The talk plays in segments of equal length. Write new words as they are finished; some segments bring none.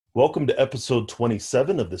Welcome to episode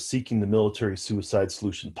 27 of the Seeking the Military Suicide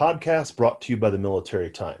Solution podcast, brought to you by the Military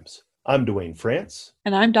Times. I'm Dwayne France.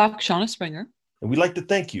 And I'm Doc Shauna Springer. And we'd like to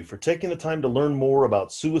thank you for taking the time to learn more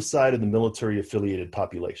about suicide in the military-affiliated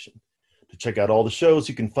population. To check out all the shows,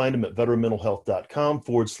 you can find them at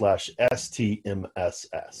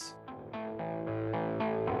veteranmentalhealth.com/STMSS.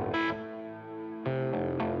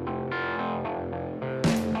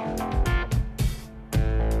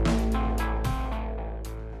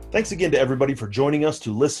 Thanks again to everybody for joining us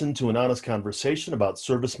to listen to an honest conversation about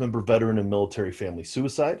service member, veteran, and military family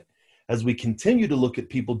suicide. As we continue to look at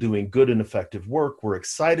people doing good and effective work, we're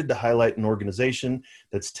excited to highlight an organization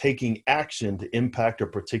that's taking action to impact a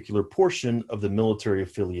particular portion of the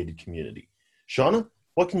military-affiliated community. Shauna,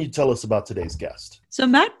 what can you tell us about today's guest? So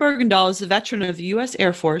Matt Bergendahl is a veteran of the U.S.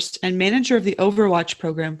 Air Force and manager of the Overwatch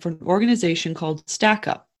program for an organization called Stack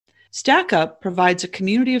Up. Stack Up provides a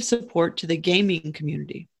community of support to the gaming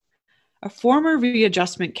community. A former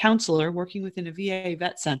readjustment counselor working within a VA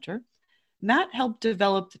vet center, Matt helped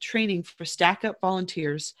develop the training for Stack Up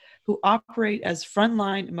volunteers who operate as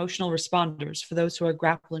frontline emotional responders for those who are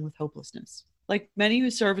grappling with hopelessness. Like many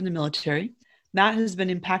who serve in the military, Matt has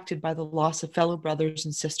been impacted by the loss of fellow brothers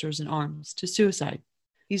and sisters in arms to suicide.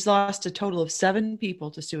 He's lost a total of 7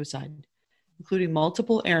 people to suicide, including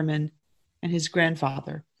multiple airmen and his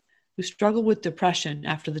grandfather, who struggled with depression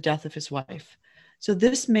after the death of his wife. So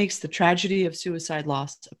this makes the tragedy of suicide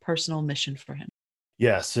loss a personal mission for him.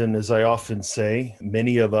 Yes, and as I often say,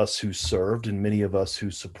 many of us who served and many of us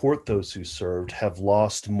who support those who served have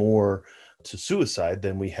lost more to suicide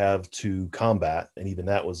than we have to combat, and even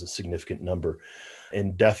that was a significant number.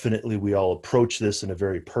 And definitely we all approach this in a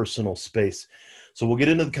very personal space. So we'll get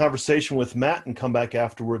into the conversation with Matt and come back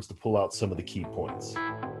afterwards to pull out some of the key points.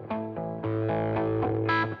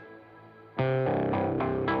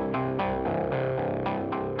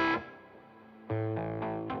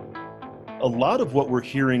 A lot of what we're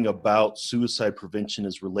hearing about suicide prevention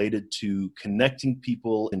is related to connecting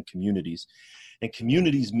people in communities. And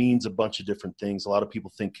communities means a bunch of different things. A lot of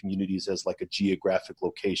people think communities as like a geographic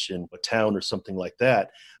location, a town or something like that.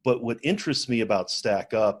 But what interests me about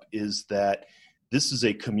Stack Up is that this is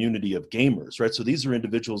a community of gamers, right? So these are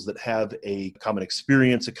individuals that have a common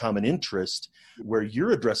experience, a common interest, where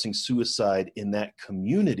you're addressing suicide in that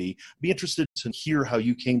community. I'd be interested to hear how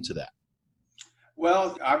you came to that.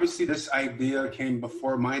 Well, obviously this idea came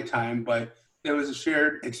before my time, but it was a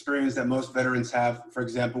shared experience that most veterans have, for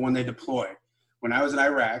example, when they deploy. When I was in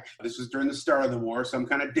Iraq, this was during the start of the war, so I'm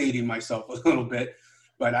kind of dating myself a little bit,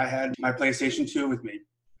 but I had my PlayStation 2 with me.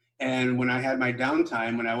 And when I had my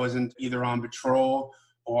downtime, when I wasn't either on patrol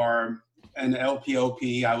or an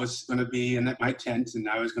LPOP, I was going to be in my tent and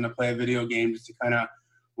I was going to play a video game just to kind of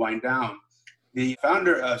wind down. The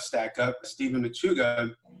founder of Stack Up, Stephen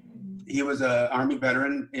Machuga, he was an Army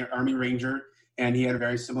veteran, Army Ranger, and he had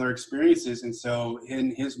very similar experiences. And so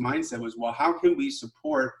his mindset was, well, how can we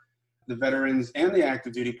support the veterans and the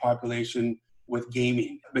active duty population with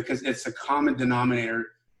gaming? Because it's a common denominator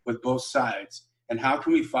with both sides. And how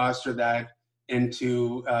can we foster that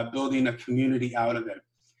into building a community out of it?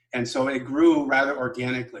 And so it grew rather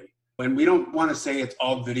organically. And we don't want to say it's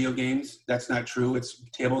all video games. That's not true. It's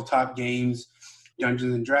tabletop games.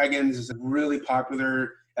 Dungeons and Dragons is a really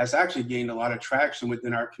popular, that's actually gained a lot of traction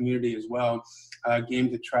within our community as well,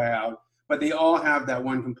 game to try out. But they all have that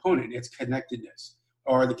one component, it's connectedness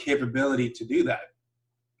or the capability to do that.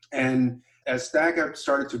 And as Stack Up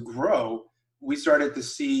started to grow, we started to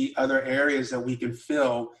see other areas that we can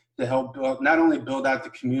fill to help build, not only build out the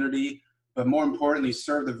community, but more importantly,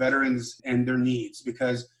 serve the veterans and their needs.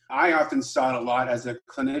 Because I often saw it a lot as a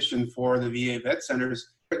clinician for the VA vet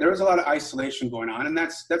centers. There was a lot of isolation going on, and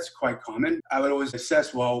that's quite common. I would always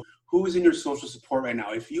assess, well, who is in your social support right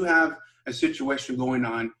now? If you have a situation going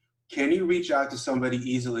on, can you reach out to somebody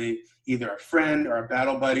easily, either a friend or a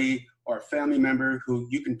battle buddy or a family member who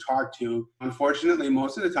you can talk to? Unfortunately,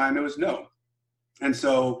 most of the time it was no. And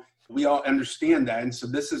so we all understand that. And so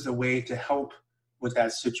this is a way to help with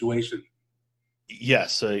that situation.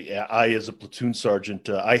 Yes, I as a platoon sergeant,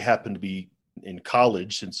 I happen to be in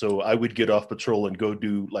college, and so I would get off patrol and go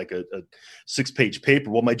do like a 6-page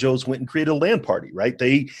paper. Well, my Joes went and created a LAN party, right?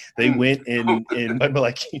 They went and I'm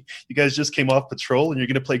like, you guys just came off patrol and you're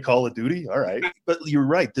going to play Call of Duty? All right. But you're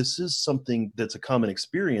right. This is something that's a common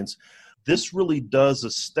experience. This really does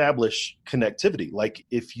establish connectivity. Like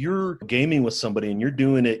if you're gaming with somebody and you're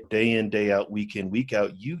doing it day in, day out, week in, week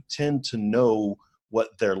out, you tend to know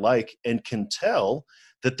what they're like and can tell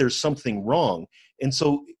that there's something wrong. And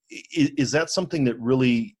so is that something that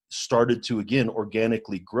really started to, again,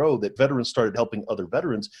 organically grow, that veterans started helping other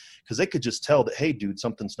veterans because they could just tell that, hey, dude,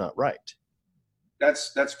 something's not right.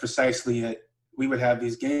 That's precisely it. We would have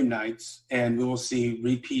these game nights and we will see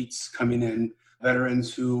repeats coming in,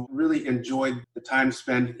 veterans who really enjoyed the time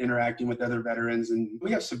spent interacting with other veterans. And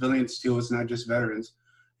we have civilians too, it's not just veterans.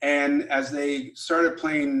 And as they started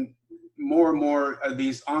playing more and more of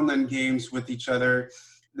these online games with each other,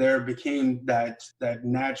 there became that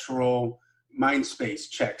natural mind space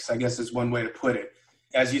checks, I guess is one way to put it.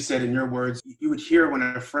 As you said in your words, you would hear when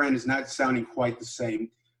a friend is not sounding quite the same,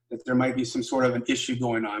 that there might be some sort of an issue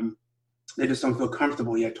going on. They just don't feel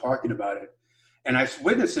comfortable yet talking about it. And I've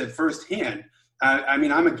witnessed it firsthand. I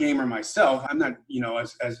mean, I'm a gamer myself. I'm not,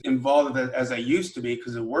 as involved as I used to be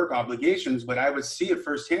because of work obligations, but I would see it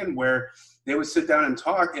firsthand where they would sit down and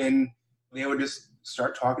talk and they would just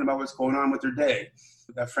start talking about what's going on with their day.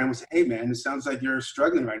 That friend would say, hey man, it sounds like you're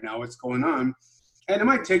struggling right now. What's going on? And it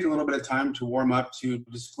might take a little bit of time to warm up to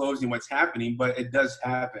disclosing what's happening, but it does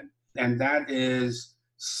happen. And that is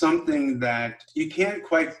something that you can't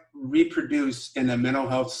quite reproduce in a mental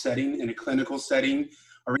health setting, in a clinical setting,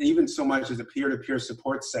 or even so much as a peer-to-peer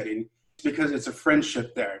support setting, because it's a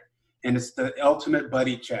friendship there. And it's the ultimate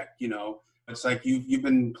buddy check, It's like you've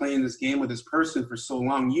been playing this game with this person for so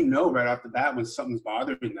long, right off the bat when something's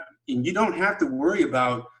bothering them. And you don't have to worry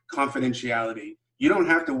about confidentiality. You don't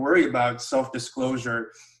have to worry about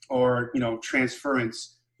self-disclosure or,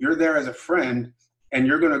 transference. You're there as a friend and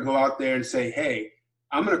you're going to go out there and say, hey,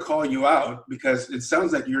 I'm going to call you out because it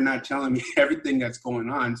sounds like you're not telling me everything that's going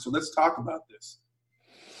on. So let's talk about this.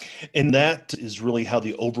 And that is really how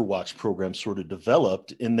the Overwatch program sort of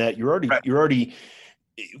developed, in that you're already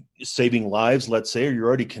saving lives, let's say, or you're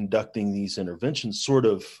already conducting these interventions, sort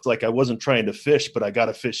of like I wasn't trying to fish, but I got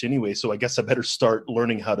to fish anyway. So I guess I better start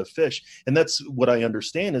learning how to fish. And that's what I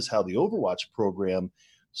understand is how the Overwatch program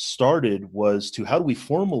started, was to how do we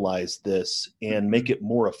formalize this and make it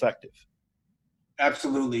more effective?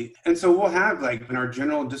 Absolutely. And so we'll have, like, in our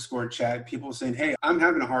general Discord chat, people saying, hey, I'm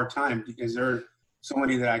having a hard time because there are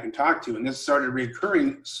somebody that I can talk to. And this started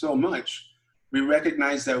recurring so much. We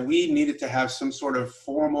recognized that we needed to have some sort of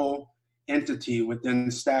formal entity within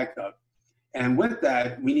StackUp. And with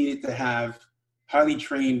that, we needed to have highly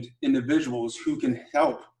trained individuals who can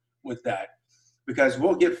help with that. Because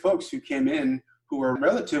we'll get folks who came in who are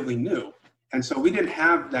relatively new. And so we didn't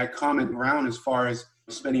have that common ground as far as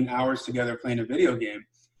spending hours together playing a video game,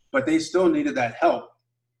 but they still needed that help.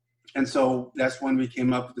 And so that's when we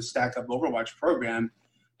came up with the StackUp Overwatch program,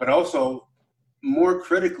 but also more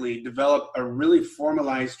critically develop a really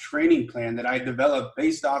formalized training plan that I developed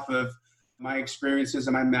based off of my experiences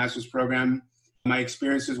in my master's program, my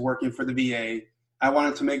experiences working for the VA. I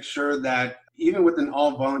wanted to make sure that even with an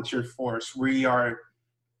all volunteer force, we are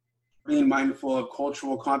being mindful of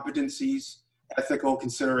cultural competencies, ethical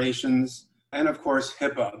considerations, and of course,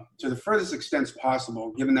 HIPAA to the furthest extent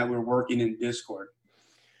possible, given that we're working in Discord.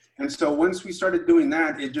 And so once we started doing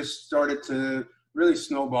that, it just started to really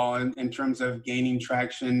snowball in terms of gaining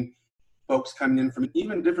traction, folks coming in from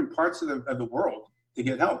even different parts of the world to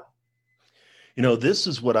get help. This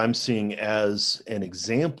is what I'm seeing as an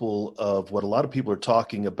example of what a lot of people are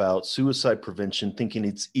talking about, suicide prevention, thinking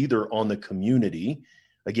it's either on the community.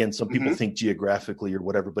 Again, some people think geographically or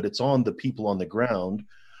whatever, but it's on the people on the ground,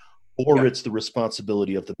 or it's the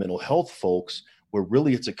responsibility of the mental health folks, where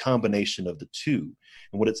really it's a combination of the two.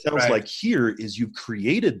 And what it sounds like here is you've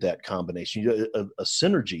created that combination, a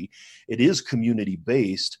synergy. It is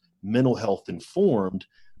community-based, mental health informed,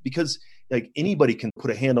 because like anybody can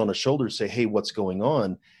put a hand on a shoulder and say, hey, what's going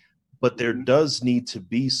on? But there does need to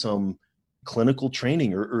be some clinical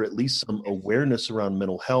training or at least some awareness around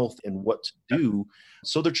mental health and what to do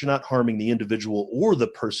so that you're not harming the individual or the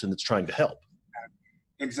person that's trying to help.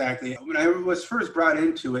 Exactly. When I was first brought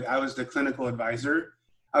into it, I was the clinical advisor.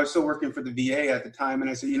 I was still working for the VA at the time. And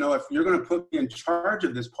I said, if you're going to put me in charge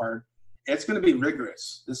of this part, it's going to be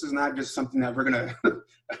rigorous. This is not just something that we're going to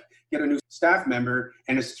get a new staff member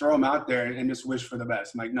and just throw them out there and just wish for the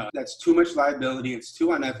best. I'm like, no, that's too much liability. It's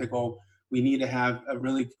too unethical. We need to have a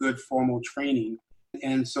really good formal training.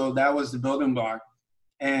 And so that was the building block.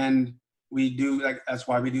 And that's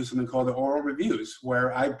why we do something called the oral reviews,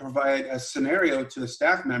 where I provide a scenario to the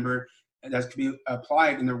staff member that can be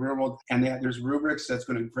applied in the real world. And there's rubrics that's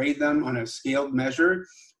going to grade them on a scaled measure.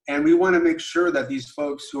 And we want to make sure that these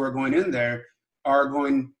folks who are going in there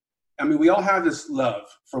we all have this love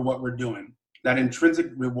for what we're doing, that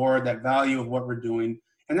intrinsic reward, that value of what we're doing.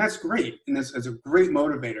 And that's great. And it's a great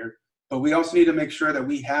motivator. But we also need to make sure that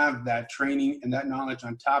we have that training and that knowledge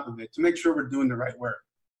on top of it to make sure we're doing the right work.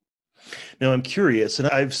 Now, I'm curious, and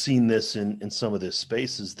I've seen this in some of this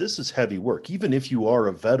spaces. This is heavy work, even if you are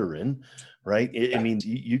a veteran, right? I Yeah. mean,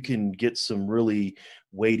 you can get some really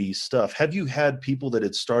weighty stuff. Have you had people that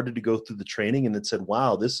had started to go through the training and that said,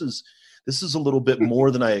 "Wow, this is a little bit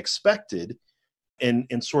more than I expected,"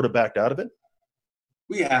 and sort of backed out of it?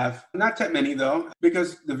 We have not that many though,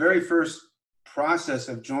 because the very first process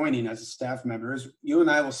of joining as a staff member is you and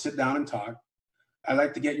I will sit down and talk. I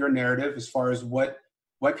like to get your narrative as far as what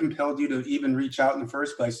compelled you to even reach out in the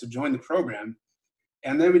first place to join the program.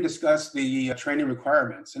 And then we discuss the training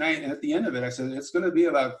requirements. And at the end of it, I said, it's going to be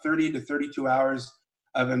about 30 to 32 hours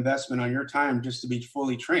of investment on your time just to be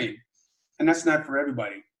fully trained. And that's not for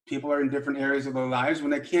everybody. People are in different areas of their lives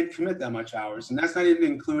when they can't commit that much hours. And that's not even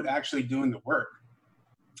include actually doing the work.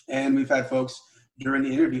 And we've had folks during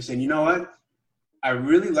the interview saying, you know what? I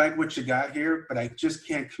really like what you got here, but I just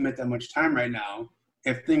can't commit that much time right now.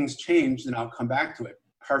 If things change, then I'll come back to it.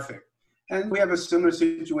 Perfect. And we have a similar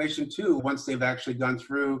situation too. Once they've actually gone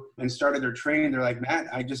through and started their training, they're like, Matt,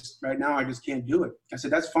 right now, I just can't do it. I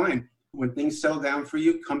said, that's fine. When things settle down for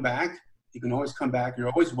you, come back. You can always come back. You're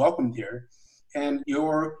always welcomed here. And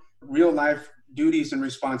your real life duties and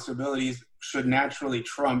responsibilities should naturally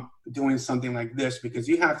trump doing something like this because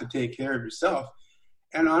you have to take care of yourself.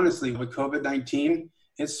 And honestly, with COVID-19,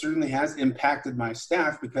 it certainly has impacted my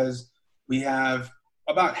staff because we have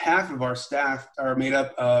about half of our staff are made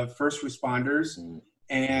up of first responders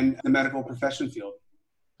and the medical profession field.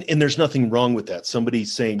 And there's nothing wrong with that. Somebody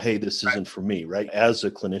saying, "Hey, this isn't for me," right? As a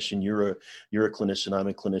clinician, you're a clinician, I'm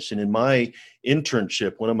a clinician. In my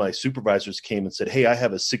internship, one of my supervisors came and said, "Hey, I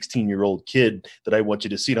have a 16-year-old kid that I want you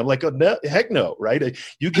to see." And I'm like, "Oh, no, heck no," right?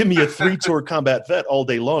 You give me a 3-tour combat vet all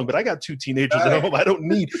day long, but I got 2 teenagers at home. I don't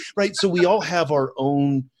need, right? So we all have our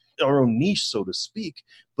own niche, so to speak.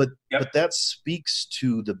 But that speaks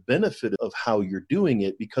to the benefit of how you're doing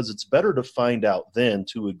it, because it's better to find out then,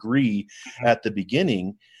 to agree at the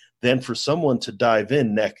beginning, than for someone to dive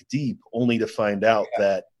in neck deep only to find out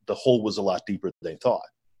that the hole was a lot deeper than they thought.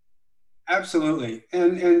 Absolutely.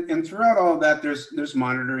 And throughout all of that, there's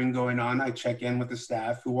monitoring going on. I check in with the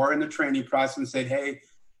staff who are in the training process and said, "Hey,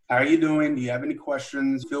 how are you doing? Do you have any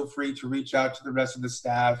questions? Feel free to reach out to the rest of the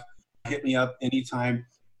staff. Hit me up anytime."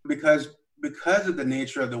 Because of the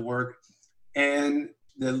nature of the work and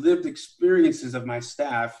the lived experiences of my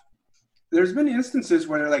staff, there's been instances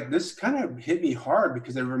where they're like, this kind of hit me hard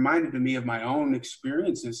because it reminded me of my own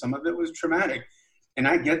experiences. Some of it was traumatic, and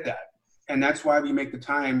I get that. And that's why we make the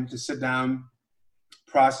time to sit down,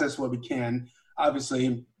 process what we can.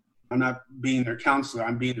 Obviously, I'm not being their counselor,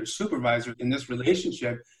 I'm being their supervisor in this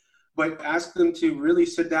relationship, but ask them to really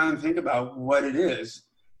sit down and think about what it is,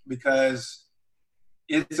 because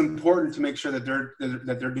it's important to make sure that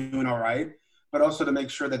they're doing all right, but also to make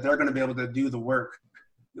sure that they're going to be able to do the work,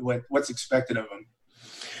 what's expected of them.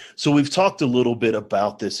 So we've talked a little bit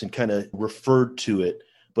about this and kind of referred to it,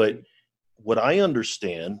 but what I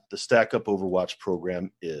understand the Stack Up Overwatch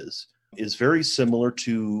program is very similar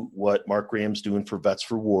to what Mark Graham's doing for Vets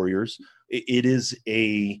for Warriors. It is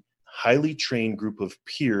a highly trained group of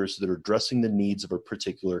peers that are addressing the needs of a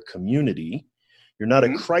particular community. You're not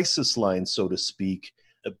a crisis line, so to speak,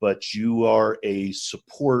 but you are a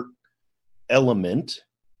support element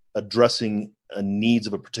addressing needs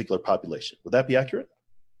of a particular population. Would that be accurate?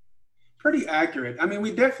 Pretty accurate. I mean,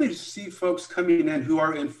 we definitely see folks coming in who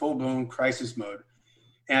are in full-blown crisis mode,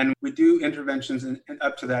 and we do interventions and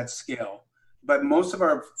up to that scale. But most of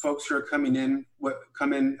our folks who are coming in what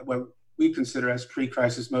we consider as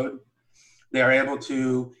pre-crisis mode. They are able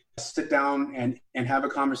to sit down and have a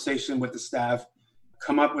conversation with the staff,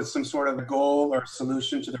 come up with some sort of a goal or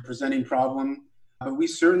solution to the presenting problem. But we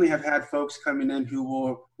certainly have had folks coming in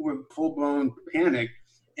who were full-blown panic,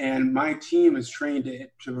 and my team is trained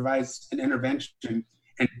to provide an intervention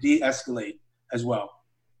and de-escalate as well.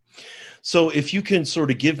 So if you can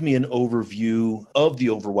sort of give me an overview of the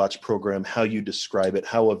Overwatch program, how you describe it,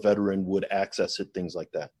 how a veteran would access it, things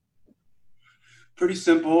like that. Pretty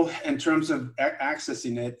simple in terms of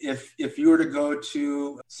accessing it. If you were to go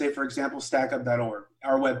to, say, for example, stackup.org,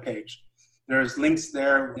 our webpage, there's links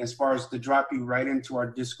there as far as to drop you right into our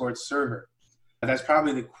Discord server. That's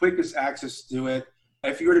probably the quickest access to it.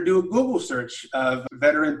 If you were to do a Google search of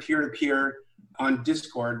veteran peer-to-peer on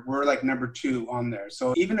Discord, we're like number 2 on there.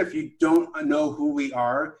 So even if you don't know who we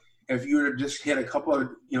are, if you were to just hit a couple of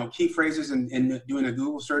key phrases and doing a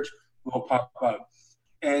Google search, we'll pop up.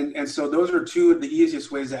 And so those are 2 of the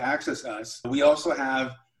easiest ways to access us. We also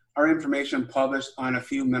have our information published on a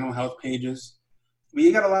few mental health pages.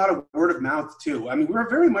 We got a lot of word of mouth too. I mean, we're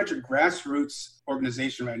very much a grassroots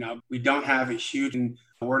organization right now. We don't have a huge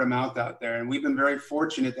word of mouth out there. And we've been very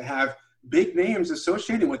fortunate to have big names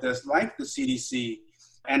associated with us, like the CDC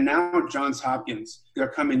and now Johns Hopkins. They're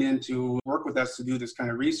coming in to work with us to do this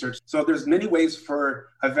kind of research. So there's many ways for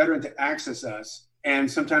a veteran to access us. And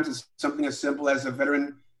sometimes it's something as simple as a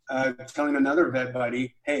veteran telling another vet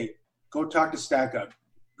buddy, hey, go talk to StackUp,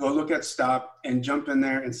 go look at Stop, and jump in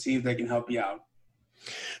there and see if they can help you out.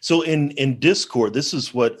 So in Discord, this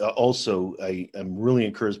is what also I am really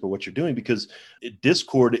encouraged by what you're doing, because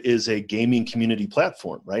Discord is a gaming community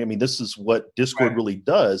platform, right? I mean, this is what Discord really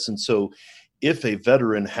does. And so if a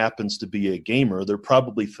veteran happens to be a gamer, they're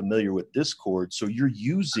probably familiar with Discord. So you're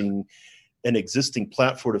using an existing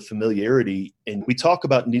platform of familiarity. And we talk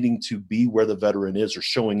about needing to be where the veteran is or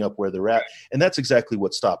showing up where they're at. And that's exactly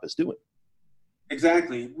what Stop is doing.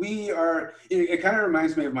 Exactly. It kind of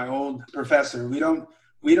reminds me of my old professor. We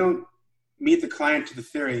don't meet the client to the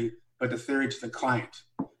theory, but the theory to the client.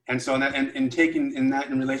 And so taking that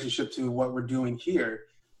in relationship to what we're doing here,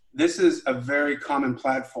 this is a very common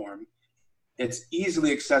platform. It's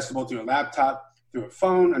easily accessible through a laptop, through a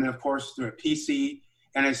phone, and of course through a PC.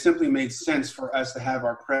 And it simply made sense for us to have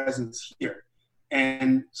our presence here.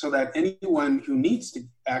 And so that anyone who needs to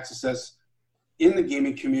access us in the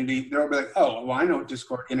gaming community, they'll be like, oh, well, I know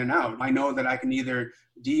Discord in and out. I know that I can either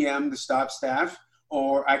DM the Stop staff,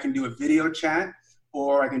 or I can do a video chat,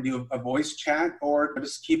 or I can do a voice chat, or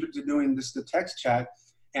just keep it to doing the text chat.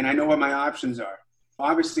 And I know what my options are.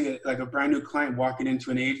 Obviously, like a brand new client walking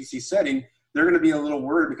into an agency setting, they're going to be a little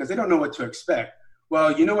worried because they don't know what to expect.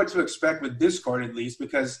 Well, you know what to expect with Discord, at least,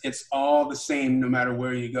 because it's all the same no matter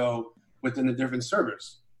where you go within the different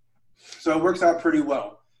servers. So it works out pretty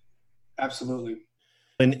well. Absolutely.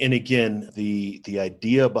 And again, the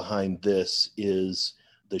idea behind this is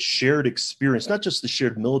the shared experience, not just the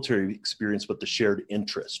shared military experience, but the shared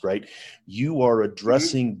interest, right? You are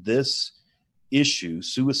addressing this issue,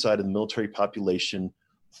 suicide in the military population,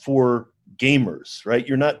 for gamers, right?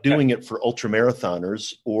 You're not doing it for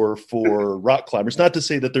ultramarathoners or for rock climbers. Not to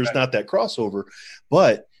say that there's not that crossover,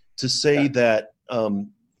 but to say that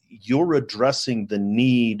you're addressing the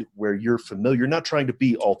need where you're familiar. You're not trying to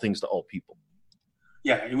be all things to all people.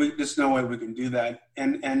 Yeah, there's no way we can do that.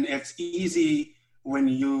 And it's easy when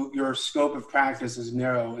your scope of practice is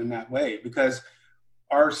narrow in that way, because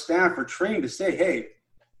our staff are trained to say, hey,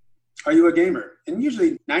 are you a gamer? And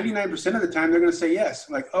usually 99% of the time they're going to say yes.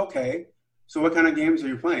 I'm like, okay, so what kind of games are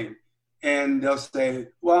you playing? And they'll say,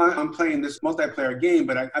 well, I'm playing this multiplayer game,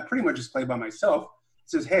 but I pretty much just play by myself. It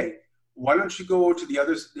says, hey, why don't you go to the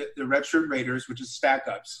others, the Red Shirt Raiders, which is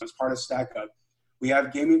StackUps. It's part of StackUp. We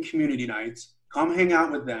have gaming community nights. Come hang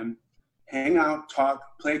out with them, hang out, talk,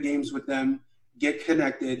 play games with them, get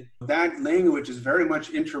connected. That language is very much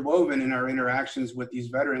interwoven in our interactions with these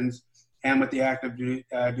veterans and with the active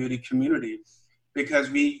duty community, because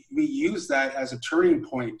we use that as a turning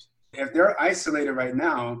point. If they're isolated right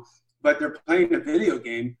now, but they're playing a video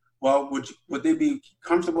game, well, would they be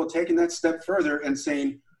comfortable taking that step further and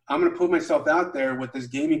saying, I'm going to put myself out there with this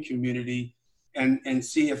gaming community and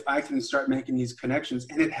see if I can start making these connections?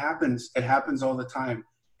 And it happens all the time.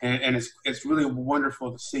 And it's really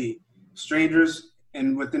wonderful to see strangers,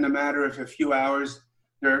 and within a matter of a few hours,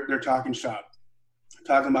 they're talking shop,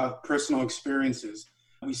 talking about personal experiences.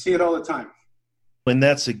 We see it all the time. And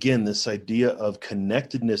that's, again, this idea of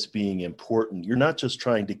connectedness being important. You're not just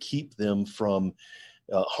trying to keep them from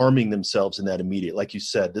harming themselves in that immediate, like you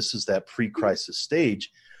said, this is that pre-crisis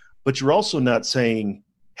stage, but you're also not saying,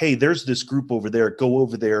 hey, there's this group over there, go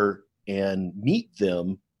over there and meet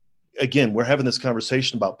them. Again, we're having this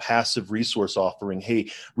conversation about passive resource offering.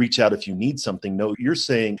 Hey, reach out if you need something. No, you're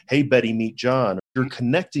saying, hey, Betty, meet John. You're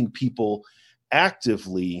connecting people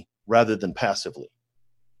actively rather than passively.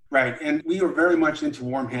 Right. And we are very much into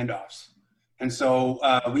warm handoffs. And so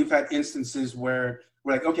we've had instances where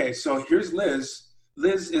we're like, okay, so here's Liz.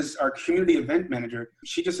 Liz is our community event manager.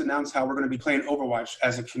 She just announced how we're going to be playing Overwatch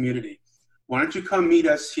as a community. Why don't you come meet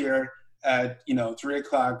us here at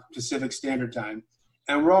 3:00 Pacific Standard Time,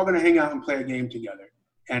 and we're all going to hang out and play a game together.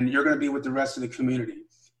 And you're going to be with the rest of the community.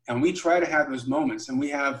 And we try to have those moments. And we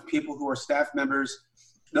have people who are staff members,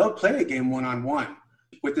 they'll play a game one-on-one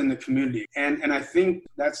within the community. And I think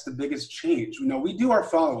that's the biggest change. We do our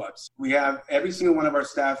follow-ups. We have every single one of our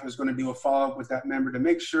staff is going to do a follow-up with that member to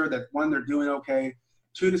make sure that, one, they're doing okay,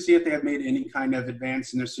 two, to see if they have made any kind of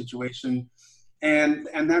advance in their situation. And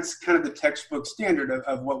that's kind of the textbook standard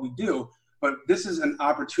of what we do. But this is an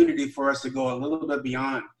opportunity for us to go a little bit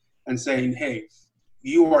beyond and saying, hey,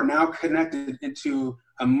 you are now connected into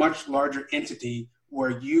a much larger entity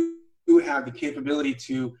where you You have the capability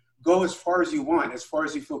to go as far as you want, as far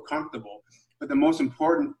as you feel comfortable. But the most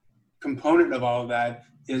important component of all of that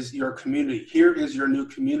is your community. Here is your new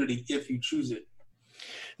community if you choose it.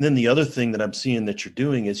 And then the other thing that I'm seeing that you're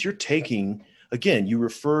doing is you're taking, again, you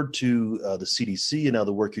referred to the CDC and now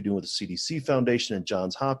the work you're doing with the CDC Foundation and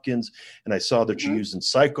Johns Hopkins. And I saw that you're using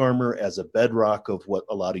PsychArmor as a bedrock of what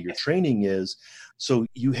a lot of your training is. So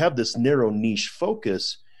you have this narrow niche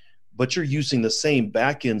focus, but you're using the same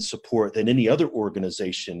back-end support that any other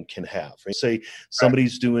organization can have. Right? Say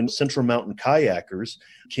somebody's doing Central Mountain Kayakers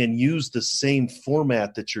can use the same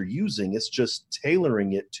format that you're using. It's just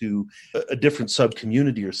tailoring it to a different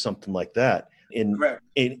sub-community or something like that.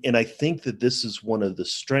 And I think that this is one of the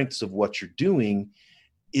strengths of what you're doing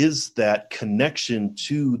is that connection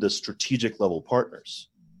to the strategic level partners.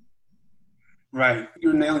 Right.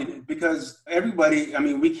 You're nailing it because everybody, I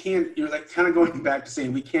mean, we can't, you're like kind of going back to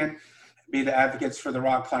saying we can't be the advocates for the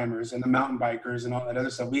rock climbers and the mountain bikers and all that other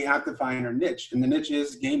stuff. We have to find our niche, and the niche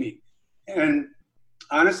is gaming. And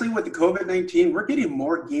honestly, with the COVID-19, we're getting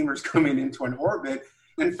more gamers coming into an orbit.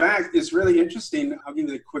 In fact, it's really interesting. I'll give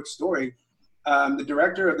you a quick story. The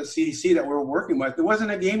director of the CDC that we're working with, there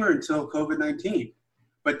wasn't a gamer until COVID-19.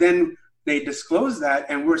 But then they disclosed that,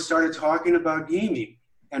 and we started talking about gaming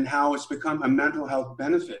and how it's become a mental health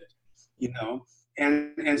benefit, you know?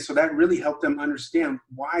 And so that really helped them understand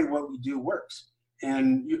why what we do works.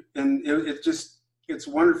 And it's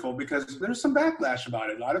wonderful because there's some backlash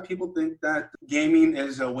about it. A lot of people think that gaming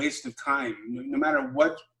is a waste of time, no matter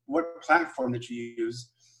what platform that you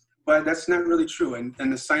use. But that's not really true. And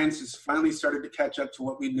the science has finally started to catch up to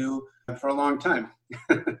what we knew for a long time.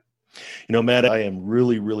 You know, Matt, I am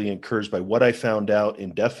really, really encouraged by what I found out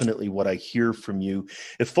and definitely what I hear from you.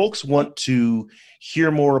 If folks want to hear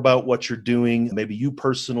more about what you're doing, maybe you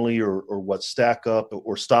personally or what Stack Up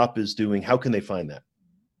or Stop is doing, how can they find that?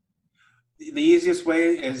 The easiest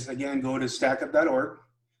way is, again, go to stackup.org.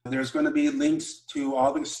 There's going to be links to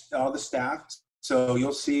all the staff. So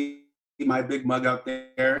you'll see my big mug out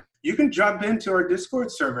there. You can jump into our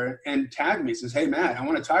Discord server and tag me. Says, hey, Matt, I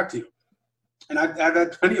want to talk to you. And I've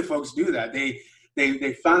had plenty of folks do that.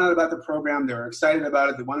 They found out about the program. They were excited about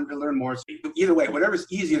it. They wanted to learn more. So either way, whatever's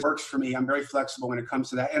easiest works for me. I'm very flexible when it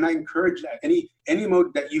comes to that. And I encourage that. Any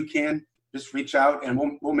mode that you can, just reach out and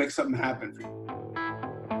we'll make something happen for you.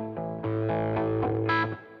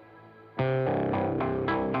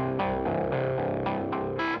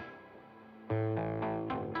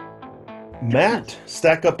 Matt,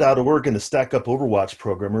 StackUp.org and the StackUp Overwatch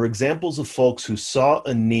program are examples of folks who saw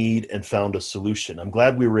a need and found a solution. I'm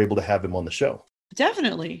glad we were able to have him on the show.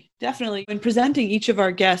 Definitely. When presenting each of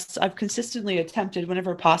our guests, I've consistently attempted,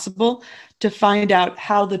 whenever possible, to find out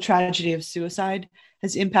how the tragedy of suicide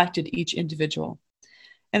has impacted each individual.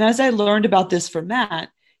 And as I learned about this from Matt,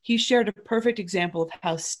 he shared a perfect example of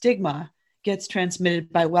how stigma gets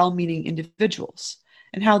transmitted by well-meaning individuals,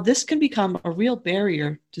 and how this can become a real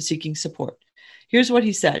barrier to seeking support. Here's what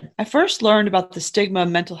he said. I first learned about the stigma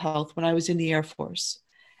of mental health when I was in the Air Force.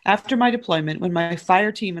 After my deployment, when my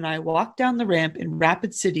fire team and I walked down the ramp in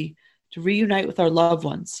Rapid City to reunite with our loved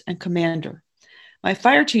ones and commander, my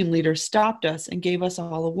fire team leader stopped us and gave us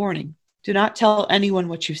all a warning. Do not tell anyone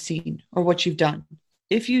what you've seen or what you've done.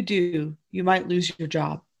 If you do, you might lose your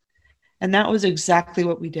job. And that was exactly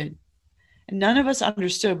what we did. And none of us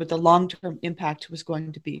understood what the long-term impact was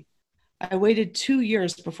going to be. I waited 2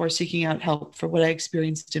 years before seeking out help for what I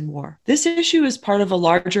experienced in war. This issue is part of a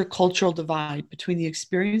larger cultural divide between the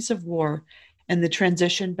experience of war and the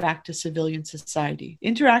transition back to civilian society.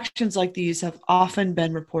 Interactions like these have often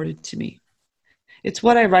been reported to me. It's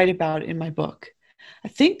what I write about in my book. I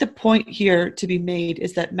think the point here to be made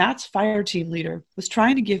is that Matt's fire team leader was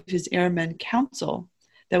trying to give his airmen counsel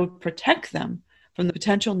that would protect them from the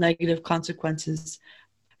potential negative consequences.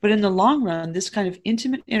 But in the long run, this kind of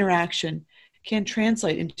intimate interaction can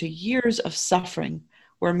translate into years of suffering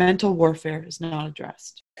where mental warfare is not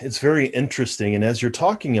addressed. It's very interesting. And as you're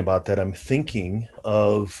talking about that, I'm thinking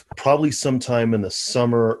of probably sometime in the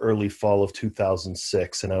summer, early fall of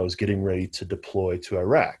 2006, and I was getting ready to deploy to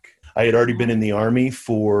Iraq. I had already been in the Army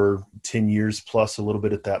for 10 years plus a little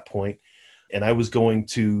bit at that point, and I was going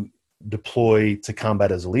to deploy to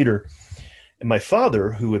combat as a leader. And my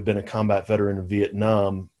father, who had been a combat veteran in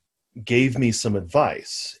Vietnam, gave me some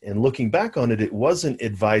advice. And looking back on it, it wasn't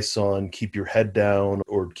advice on keep your head down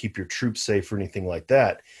or keep your troops safe or anything like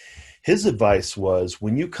that. His advice was,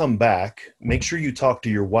 when you come back, make sure you talk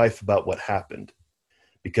to your wife about what happened.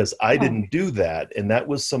 Because I didn't do that. And that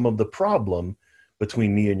was some of the problem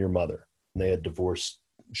between me and your mother. And they had divorced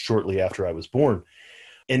shortly after I was born.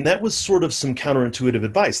 And that was sort of some counterintuitive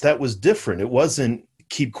advice. That was different. It wasn't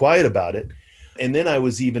keep quiet about it. And then I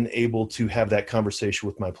was even able to have that conversation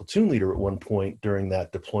with my platoon leader at one point during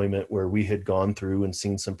that deployment where we had gone through and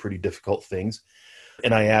seen some pretty difficult things.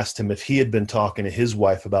 And I asked him if he had been talking to his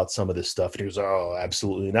wife about some of this stuff. And he was, oh,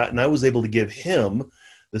 absolutely not. And I was able to give him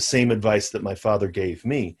the same advice that my father gave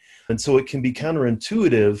me. And so it can be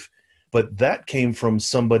counterintuitive, but that came from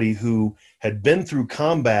somebody who had been through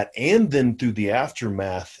combat and then through the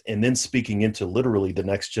aftermath, and then speaking into literally the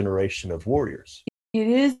next generation of warriors. It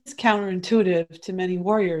is counterintuitive to many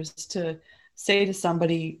warriors to say to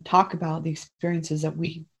somebody, talk about the experiences that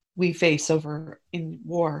we face over in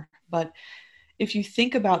war. But if you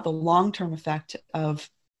think about the long-term effect of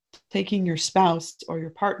taking your spouse or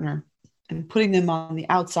your partner and putting them on the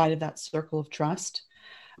outside of that circle of trust,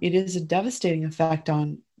 it is a devastating effect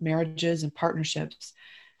on marriages and partnerships.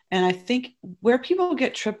 And I think where people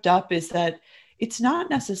get tripped up is that it's not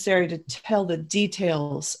necessary to tell the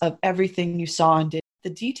details of everything you saw and did. The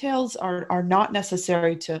details are not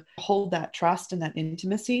necessary to hold that trust and that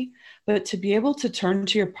intimacy, but to be able to turn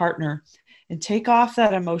to your partner and take off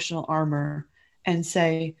that emotional armor and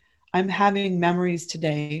say, I'm having memories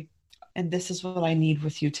today, and this is what I need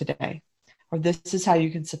with you today, or this is how you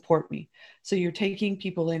can support me. So you're taking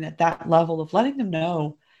people in at that level of letting them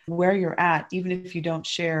know where you're at, even if you don't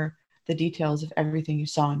share the details of everything you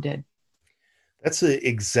saw and did. That's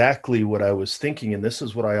exactly what I was thinking. And this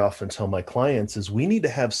is what I often tell my clients is we need to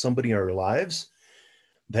have somebody in our lives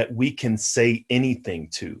that we can say anything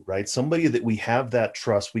to, right? Somebody that we have that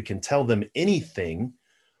trust, we can tell them anything.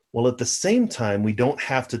 Well, at the same time, we don't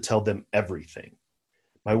have to tell them everything.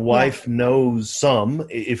 My wife knows some,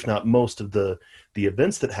 if not most of the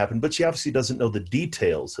events that happen, but she obviously doesn't know the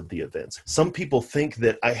details of the events. Some people think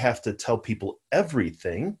that I have to tell people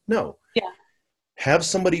everything. No. Yeah. Have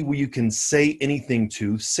somebody where you can say anything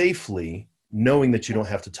to safely, knowing that you don't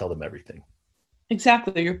have to tell them everything.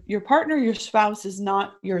 Exactly. Your partner, your spouse is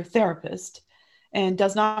not your therapist and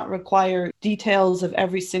does not require details of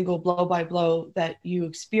every single blow by blow that you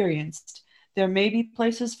experienced. There may be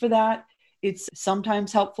places for that. It's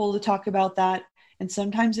sometimes helpful to talk about that, and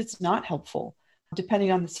sometimes it's not helpful,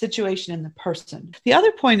 depending on the situation and the person. The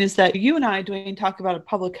other point is that you and I, Dwayne, talk about a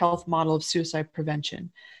public health model of suicide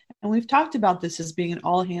prevention. And we've talked about this as being an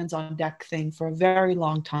all hands on deck thing for a very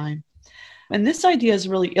long time. And this idea is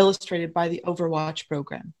really illustrated by the Overwatch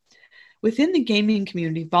program. Within the gaming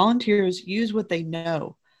community, volunteers use what they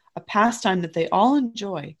know, a pastime that they all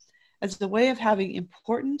enjoy, as a way of having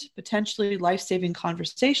important, potentially life-saving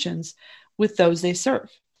conversations with those they serve.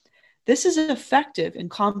 This is effective in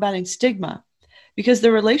combating stigma because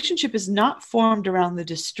the relationship is not formed around the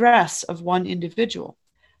distress of one individual.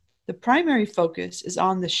 The primary focus is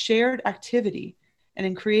on the shared activity and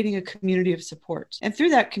in creating a community of support. And through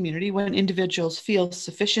that community, when individuals feel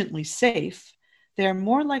sufficiently safe, they are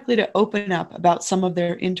more likely to open up about some of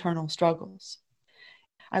their internal struggles.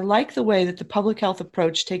 I like the way that the public health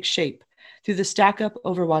approach takes shape through the Stack Up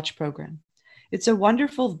Overwatch program. It's a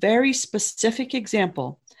wonderful, very specific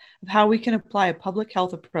example of how we can apply a public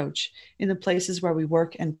health approach in the places where we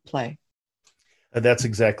work and play. And that's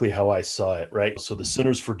exactly how I saw it, right? So the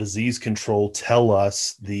Centers for Disease Control tell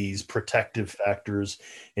us these protective factors,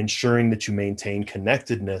 ensuring that you maintain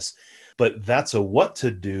connectedness, but that's a what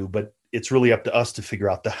to do, but it's really up to us to figure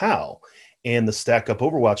out the how. And the Stack Up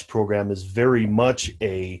Overwatch program is very much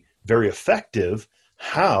a very effective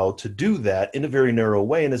how to do that in a very narrow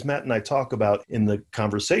way. And as Matt and I talk about in the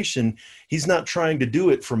conversation, he's not trying to do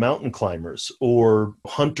it for mountain climbers or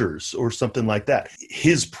hunters or something like that.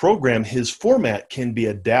 His program, his format can be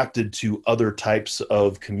adapted to other types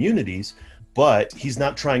of communities, but he's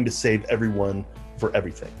not trying to save everyone for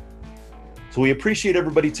everything. So we appreciate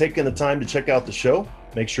everybody taking the time to check out the show.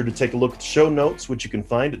 Make sure to take a look at the show notes, which you can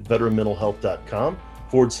find at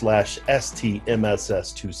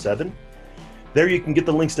veteranmentalhealth.com/STMSS27. There you can get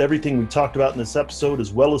the links to everything we talked about in this episode,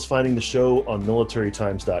 as well as finding the show on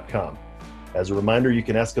militarytimes.com. As a reminder, you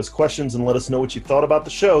can ask us questions and let us know what you thought about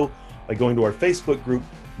the show by going to our Facebook group,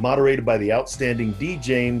 moderated by the outstanding D.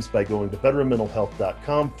 James, by going to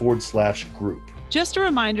veteranmentalhealth.com/group. Just a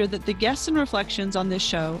reminder that the guests and reflections on this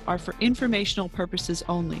show are for informational purposes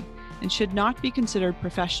only and should not be considered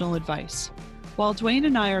professional advice. While Dwayne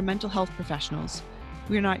and I are mental health professionals,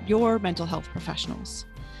 we are not your mental health professionals.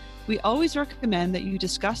 We always recommend that you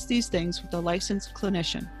discuss these things with a licensed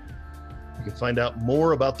clinician. You can find out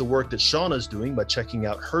more about the work that Shauna is doing by checking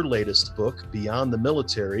out her latest book, Beyond the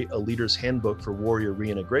Military, A Leader's Handbook for Warrior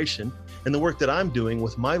Reintegration, and the work that I'm doing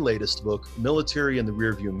with my latest book, Military in the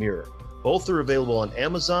Rearview Mirror. Both are available on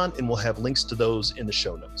Amazon, and we'll have links to those in the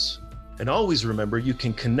show notes. And always remember, you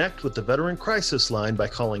can connect with the Veteran Crisis Line by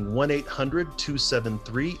calling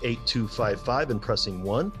 1-800-273-8255 and pressing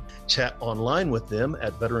 1. Chat online with them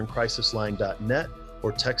at veterancrisisline.net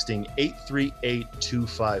or texting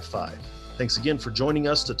 838-255. Thanks again for joining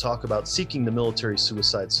us to talk about seeking the military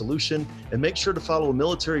suicide solution, and make sure to follow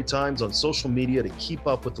Military Times on social media to keep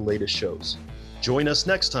up with the latest shows. Join us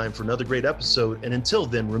next time for another great episode, and until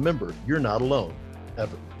then, remember, you're not alone,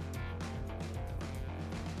 ever.